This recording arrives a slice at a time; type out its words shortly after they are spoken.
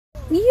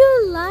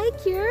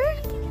like your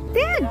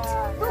tent?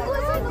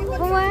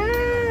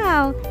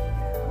 Wow!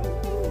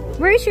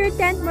 Where's your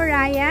tent,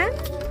 Moriah?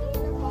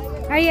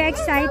 Are you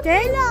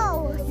excited?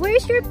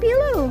 Where's your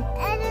pillow?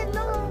 And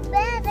no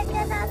bed, I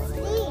cannot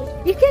sleep.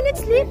 You cannot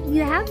sleep?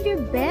 You have your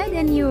bed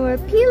and your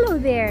pillow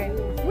there.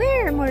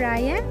 Where,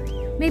 Moriah?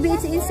 Maybe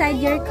it's inside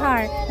your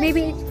car.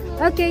 Maybe it's...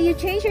 Okay, you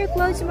change your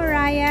clothes,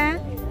 Moriah.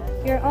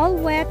 You're all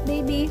wet,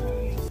 baby.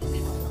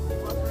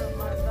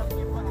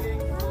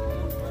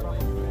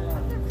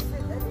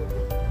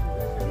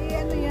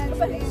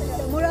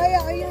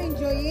 Moriah, are you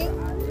enjoying?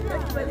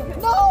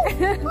 No!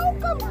 How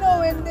come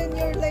no? And then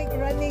you're like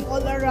running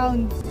all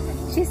around.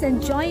 She's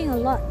enjoying a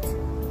lot.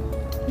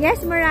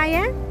 Yes,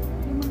 Moriah?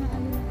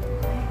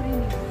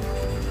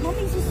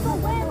 Mommy, she's so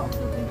wet.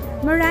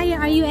 Moriah,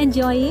 are you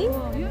enjoying?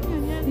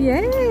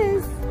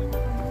 Yes.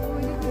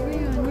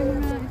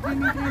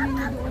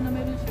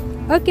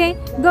 Okay,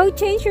 go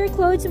change your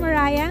clothes,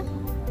 Moriah.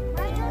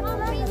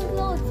 Mommy's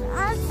clothes.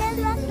 I'll send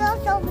my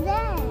clothes over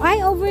there.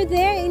 Why over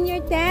there in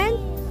your tent?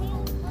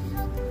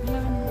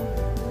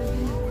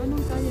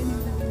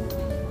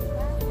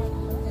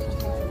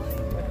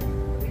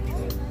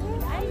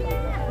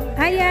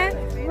 Aya,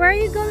 where are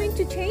you going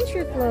to change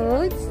your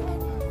clothes?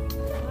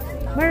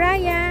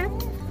 Moriah?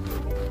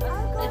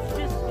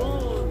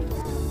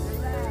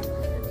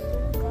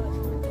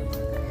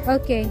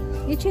 Okay,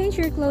 you change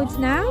your clothes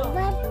now?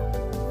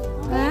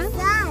 Huh?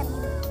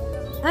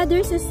 Ah,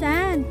 there's a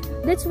sand.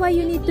 That's why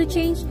you need to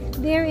change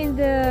there in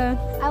the...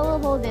 I will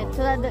hold it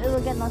so that it will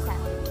get no sand.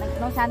 Like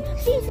no sand.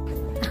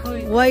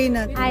 Why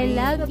not? I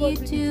love you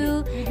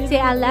too. Say,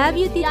 I love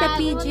you, Tita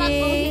PJ.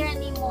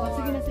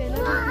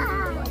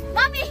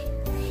 Mommy!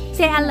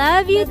 Say, I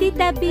love you,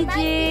 Tita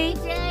PJ.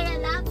 I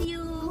love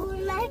you.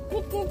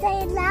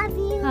 I love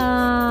you.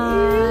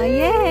 Ah,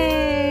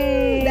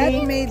 yay! That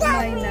made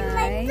my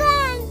night.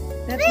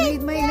 That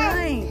made my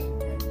night.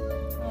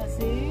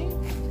 See?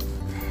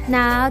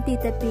 Now,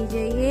 Tita PJ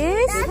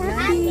is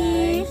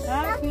happy.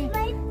 Happy.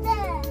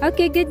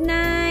 Okay, good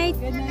night.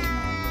 Good night.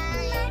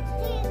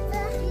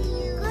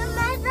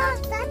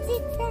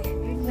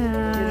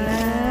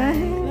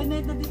 Good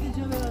night, Tita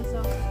Jewel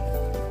also.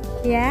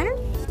 Yeah?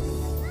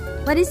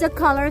 What is the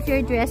color of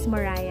your dress,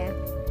 Moriah?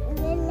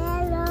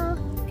 Yellow.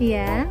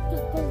 Yeah?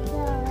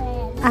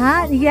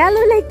 Ah,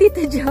 yellow like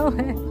Tita Joel.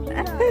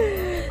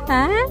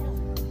 Huh?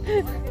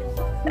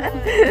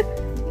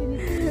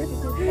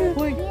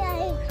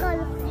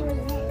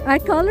 A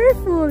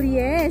colorful,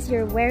 yes.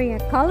 You're wearing a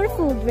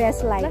colorful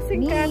dress like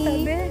me.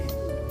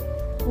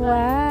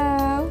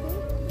 Wow.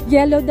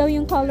 Yellow daw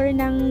yung color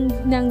ng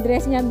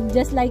dress niya,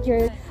 just like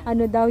your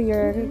ano daw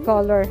your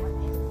color.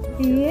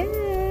 Yeah.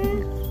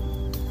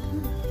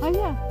 Oh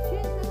yeah.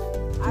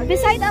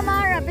 Beside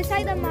Amara.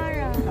 Beside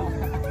Amara.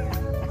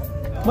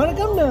 Mara,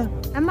 come na.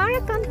 Amara,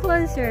 come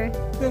closer.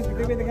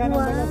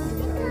 Wow.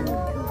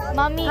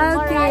 Mommy,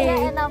 Okay.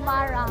 Moriah and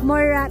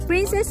Amara.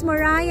 Princess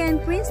Moriah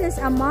and Princess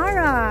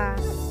Amara.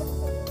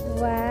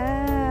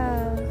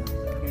 Wow.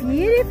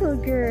 Beautiful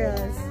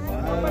girls.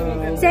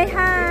 Say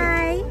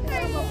hi.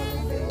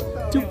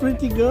 Two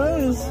pretty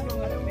girls.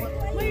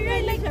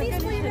 Moira, like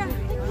this, Moira.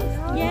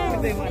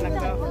 Yes.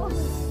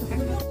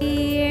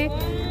 Here.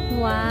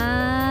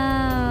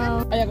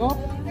 Wow.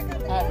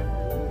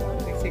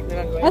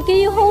 Okay,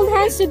 you hold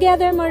hands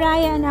together,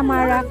 Moriah and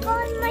Amara.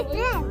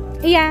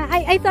 Yeah,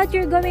 I thought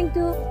you're going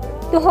to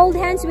hold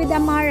hands with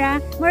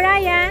Amara.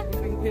 Moriah.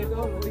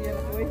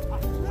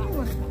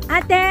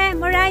 Ate,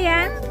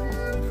 Moriah.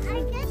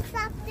 I get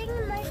something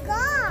in my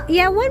car.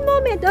 Yeah, one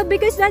moment. Oh,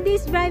 because Daddy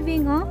is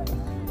driving, oh.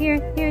 Here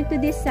to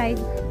this side.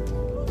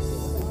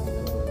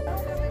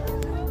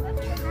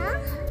 Huh?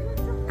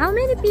 How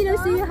many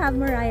pillows do you have,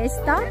 Moriah?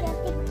 Stop.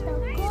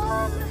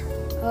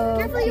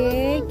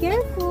 Okay,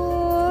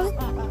 careful.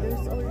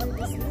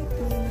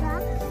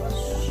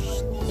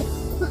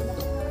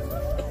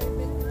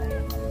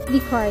 The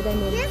card, I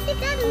mean. Yes, you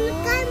can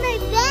look at my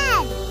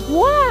bed.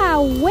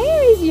 Wow,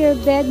 where is your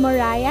bed,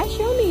 Moriah?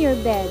 Show me your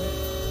bed.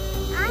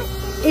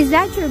 Is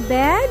that your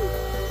bed?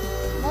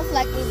 Most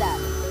likely that.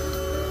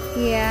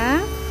 Yeah.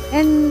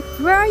 And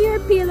where are your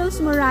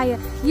pillows, Moriah?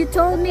 You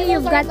told me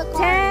you've got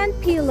 10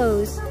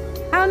 pillows.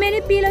 How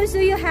many pillows do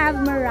you have,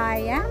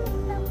 Moriah?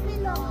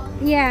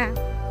 Yeah.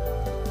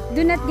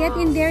 Do not get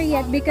in there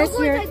yet because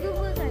you're...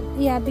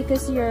 Yeah,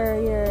 because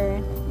your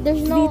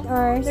There's feet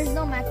are... There's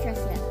no mattress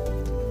yet.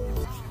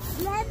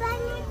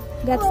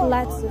 Got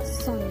lots of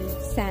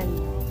sand.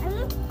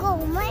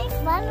 Follow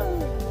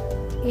me.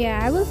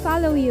 Yeah, I will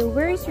follow you.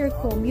 Where is your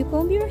comb? You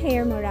comb your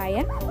hair,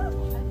 Moriah.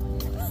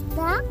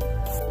 Stop.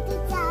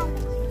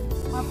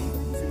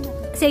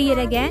 Say it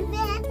again.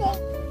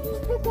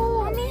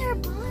 Mommy, her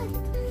butt.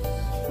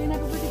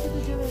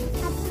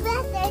 Happy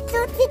birthday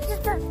to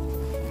Tita.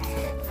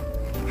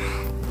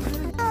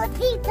 Oh,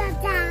 Tita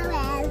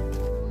Towel.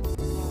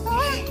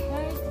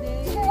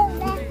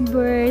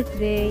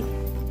 Birthday.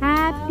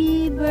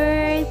 Happy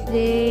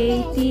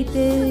birthday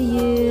to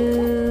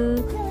you.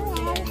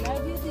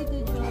 Love you, Tita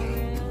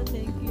Joel.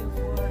 Thank you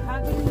for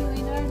having you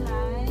in our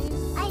lives.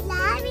 I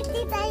love you,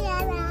 Tita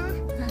Yara.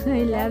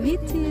 I love you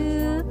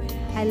too.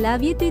 I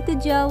love you too,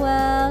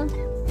 Joel.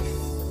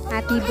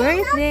 Happy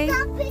birthday.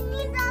 Jumping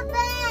in the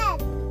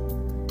bed.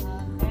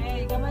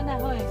 Hey, come on na,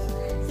 hoy.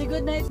 Say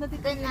good night na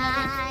Tita. Good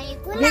night.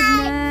 Good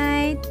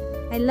night.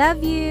 I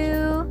love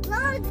you.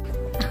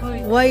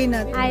 Why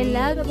not? I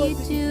love you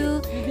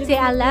too. Say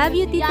I love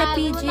you, Tita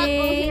PJ.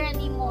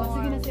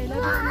 Sige na, say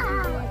love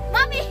you.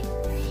 Mommy.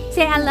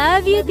 Say I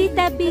love you,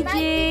 Tita PJ.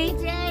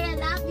 I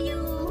love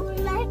you.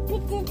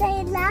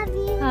 I love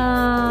you.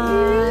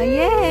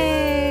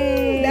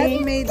 Yay! That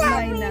made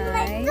my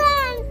night.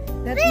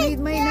 That made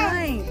my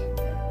night.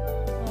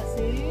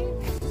 See?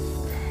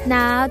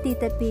 Now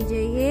Tita PJ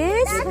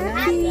is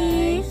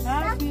happy.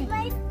 Happy.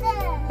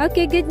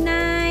 Okay, good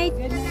night.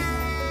 Good night.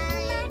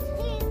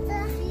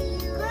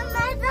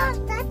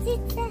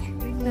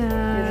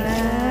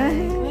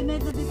 Good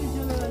night to Tita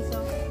Joel also.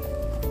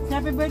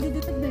 Happy birthday,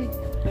 Tita Day.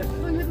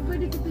 Oh, happy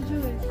birthday, Tita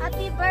Joel.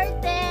 Happy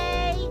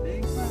birthday.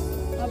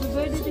 Happy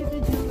birthday, Tita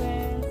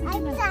Joel.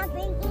 I'm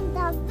jumping in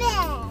the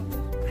bed.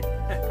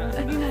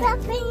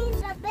 Jumping in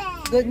the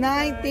bed. Good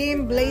night,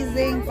 Team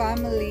Blazing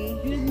family.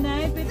 Good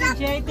night, Tita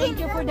J. Thank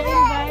you for the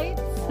invite.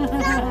 Jumping in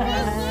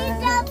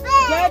the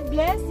bed. God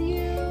bless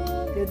you.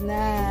 Good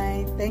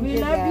night. Thank you,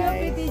 guys. We love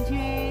you, Tita J.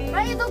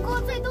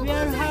 We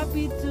are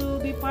happy to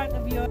be part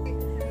of your...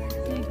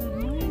 Say good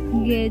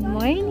morning. Good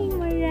morning,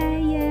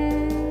 Moriah.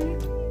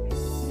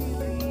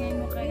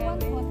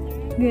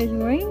 Good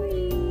morning.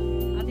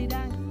 Ate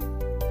Dan.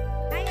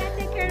 Hi,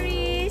 Ate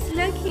Caris.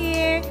 Look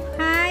here.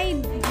 Hi,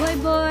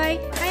 Boy.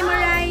 Hi,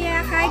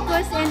 Moriah. Hi,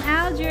 Gus and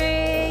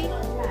Aldre.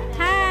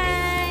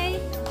 Hi.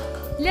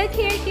 Look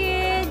here,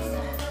 kids.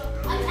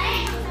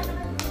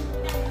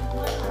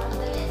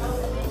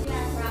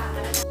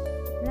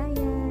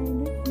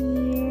 Ryan, look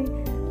here.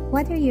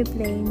 What are you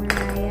playing,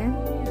 Moriah?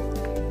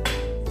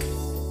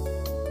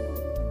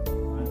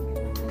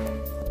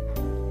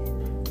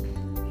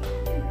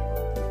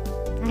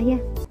 Aya.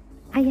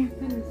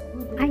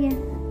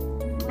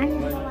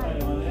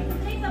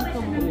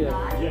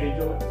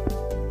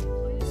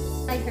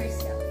 Like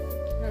herself.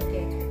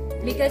 Okay.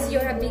 Because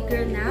you're a big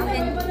girl now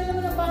and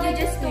you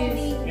just told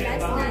me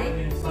last night.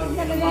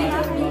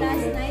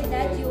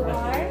 That you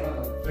are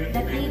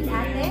the big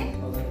ate.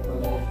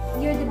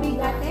 You're the big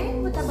ate?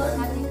 What about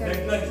Ate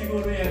Curtis?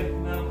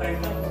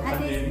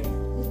 Ate is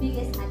the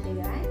biggest ate,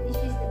 right?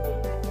 She's the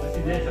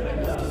big ate.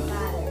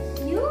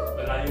 You?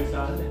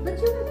 But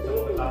you're a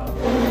baby.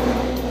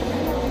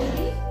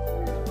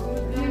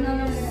 You're no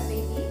longer a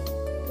baby?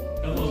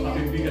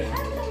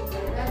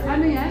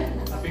 Ano yan?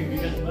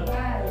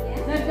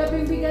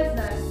 Nagkaping bigas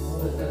na?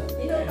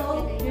 Ito to.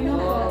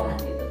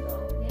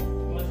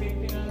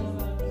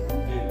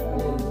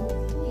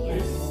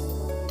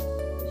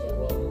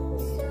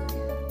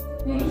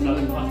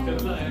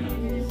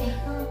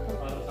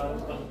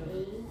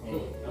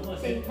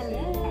 Say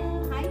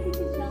hello. Hi,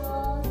 Tita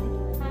Joel.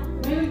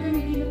 Meron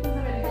kami dito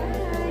sa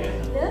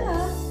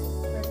Look,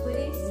 we're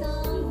putting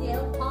some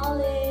nail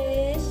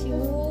polish.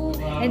 Ooh.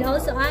 And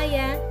also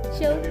Aya,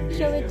 show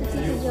it to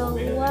Tita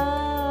Joel.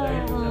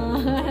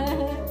 Wow.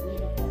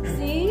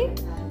 See?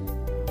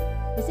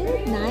 Isn't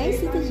it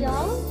nice, Tita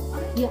Joel?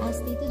 You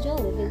asked Tita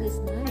Joel if it is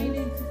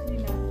nice.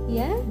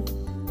 Yeah?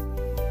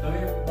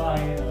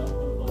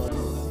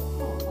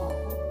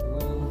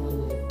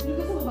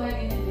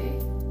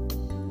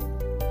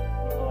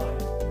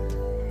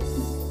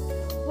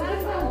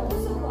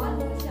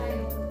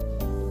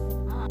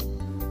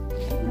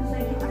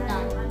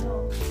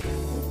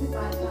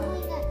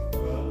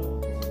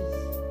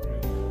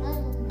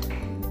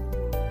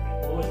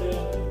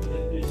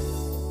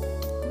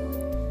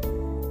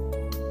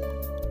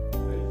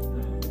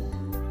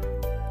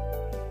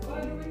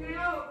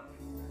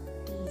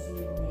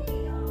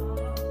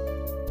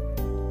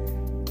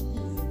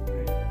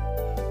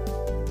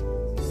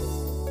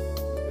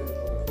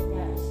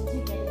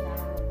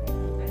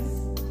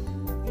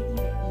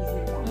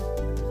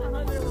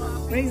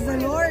 Praise the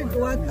Lord!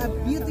 What a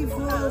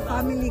beautiful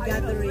family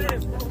gathering.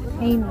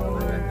 Amen.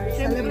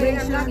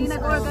 Celebration.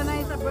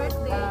 Nag-organize a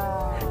birthday.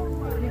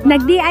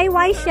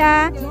 Nag-DIY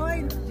siya.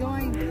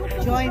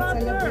 Joint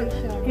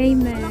celebration.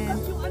 Amen.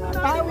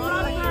 Pawi,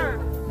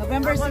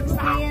 November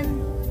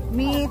 16.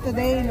 Me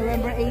today,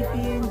 November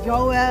 18.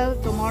 Joel,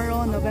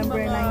 tomorrow,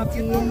 November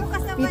 19.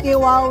 Pete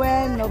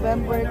Wawen,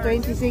 November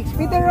 26.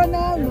 Peter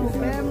Ronald,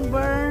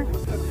 November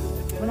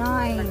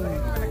 9.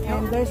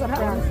 And there's a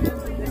friend.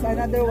 There's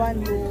another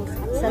one who's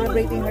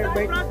celebrating her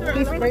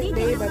his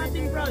birthday, but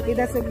he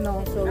doesn't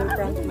know, so we'll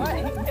prank him.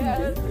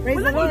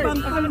 Praise the Lord.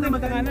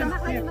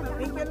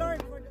 Thank you, Lord.